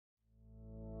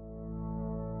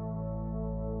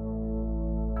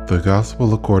The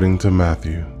Gospel according to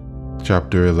Matthew,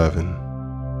 chapter 11.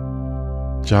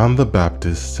 John the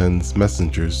Baptist sends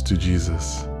messengers to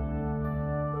Jesus.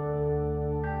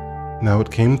 Now it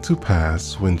came to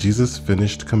pass, when Jesus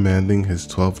finished commanding his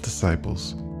 12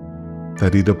 disciples,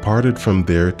 that he departed from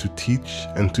there to teach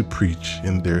and to preach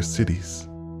in their cities.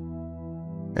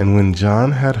 And when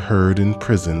John had heard in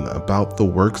prison about the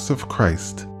works of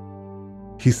Christ,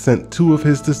 he sent 2 of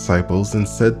his disciples and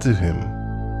said to him,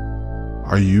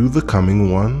 "Are you the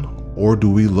coming one, or do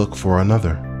we look for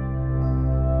another?"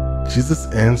 Jesus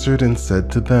answered and said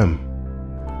to them,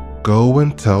 "Go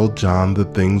and tell John the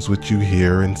things which you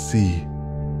hear and see.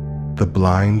 The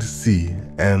blind see,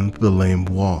 and the lame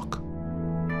walk.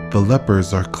 The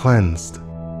lepers are cleansed,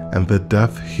 and the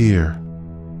deaf hear.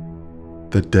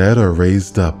 The dead are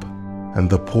raised up, and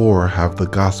the poor have the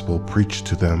gospel preached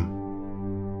to them.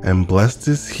 And blessed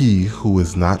is he who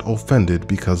is not offended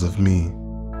because of me."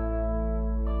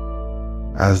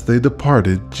 As they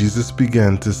departed, Jesus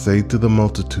began to say to the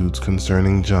multitudes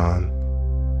concerning John,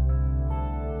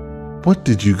 "What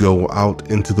did you go out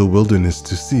into the wilderness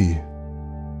to see?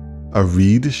 A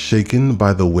reed shaken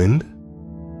by the wind?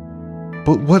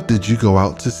 But what did you go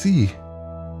out to see?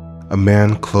 A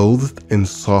man clothed in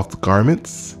soft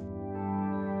garments?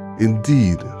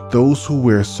 Indeed, those who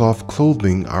wear soft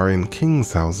clothing are in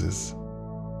kings' houses.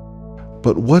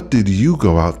 But what did you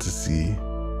go out to see?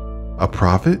 A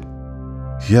prophet?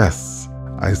 Yes,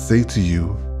 I say to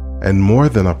you, and more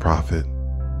than a prophet.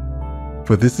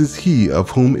 For this is he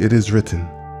of whom it is written,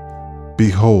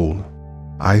 'Behold,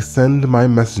 I send my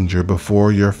messenger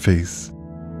before your face,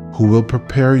 who will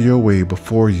prepare your way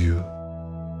before you.'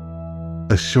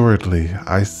 Assuredly,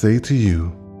 I say to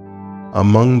you,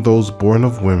 among those born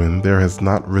of women there has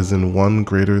not risen one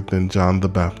greater than John the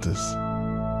Baptist.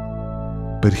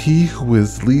 But he who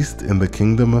is least in the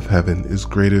kingdom of heaven is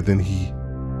greater than he.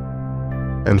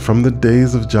 And from the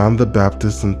days of John the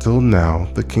Baptist until now,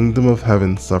 the kingdom of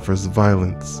heaven suffers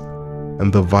violence,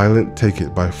 and the violent take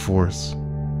it by force.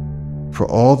 For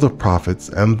all the prophets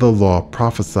and the law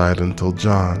prophesied until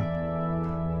John.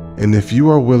 And if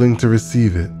you are willing to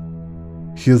receive it,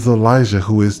 he is Elijah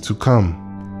who is to come.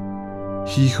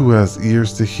 He who has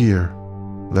ears to hear,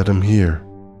 let him hear.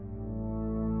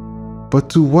 But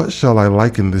to what shall I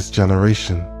liken this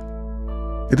generation?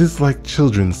 It is like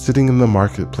children sitting in the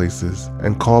marketplaces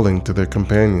and calling to their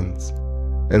companions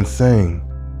and saying,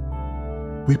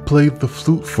 'We played the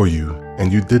flute for you,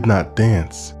 and you did not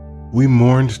dance. We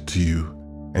mourned to you,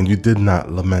 and you did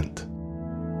not lament.'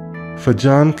 For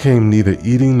John came neither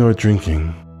eating nor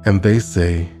drinking, and they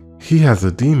say, 'He has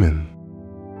a demon.'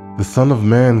 The Son of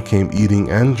Man came eating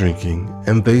and drinking,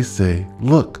 and they say,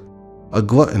 'Look, a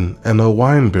glutton and a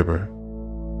winebibber,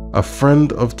 a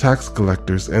friend of tax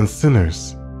collectors and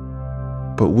sinners.'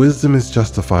 But wisdom is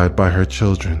justified by her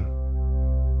children.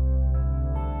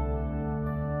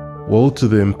 Woe to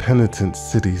the impenitent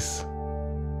cities!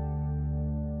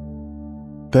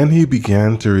 Then he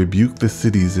began to rebuke the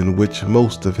cities in which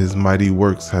most of his mighty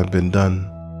works had been done,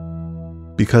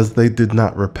 because they did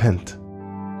not repent.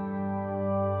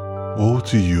 Woe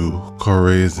to you,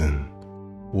 Chorazin!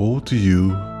 Woe to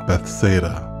you,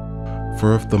 Bethsaida!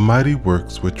 For if the mighty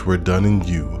works which were done in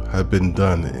you had been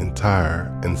done in Tyre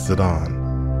and Sidon,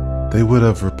 they would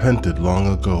have repented long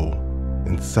ago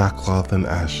in sackcloth and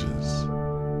ashes.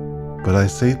 But I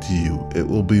say to you, it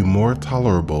will be more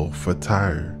tolerable for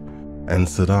Tyre and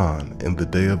Sidon in the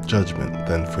day of judgment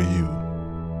than for you.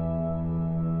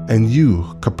 And you,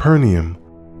 Capernaum,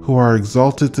 who are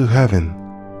exalted to heaven,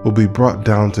 will be brought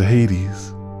down to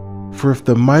Hades. For if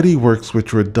the mighty works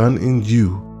which were done in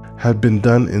you had been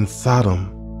done in Sodom,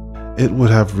 it would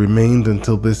have remained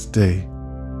until this day.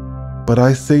 But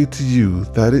I say to you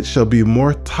that it shall be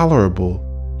more tolerable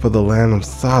for the land of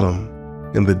Sodom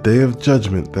in the day of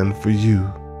judgment than for you."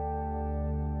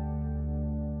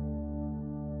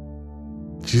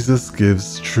 Jesus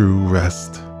gives true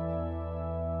rest.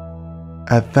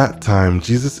 At that time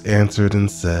Jesus answered and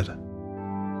said,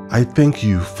 "I thank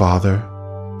you, Father,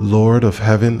 Lord of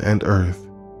heaven and earth,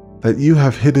 that you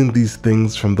have hidden these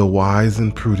things from the wise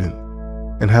and prudent,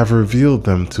 and have revealed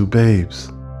them to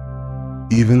babes.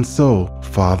 Even so,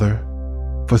 Father,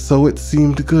 for so it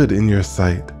seemed good in your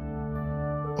sight.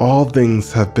 All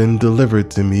things have been delivered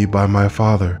to me by my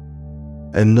Father,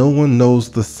 and no one knows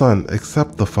the Son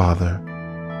except the Father,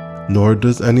 nor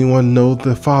does anyone know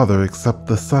the Father except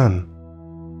the Son,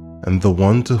 and the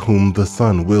one to whom the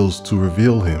Son wills to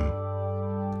reveal him.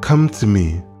 Come to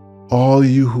me, all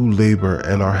you who labor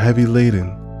and are heavy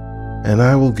laden, and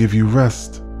I will give you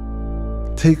rest.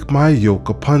 Take my yoke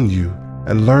upon you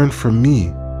and learn from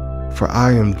me, for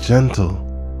I am gentle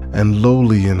and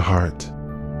lowly in heart,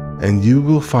 and you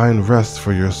will find rest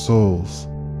for your souls.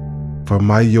 For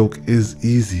my yoke is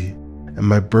easy and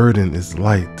my burden is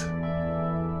light.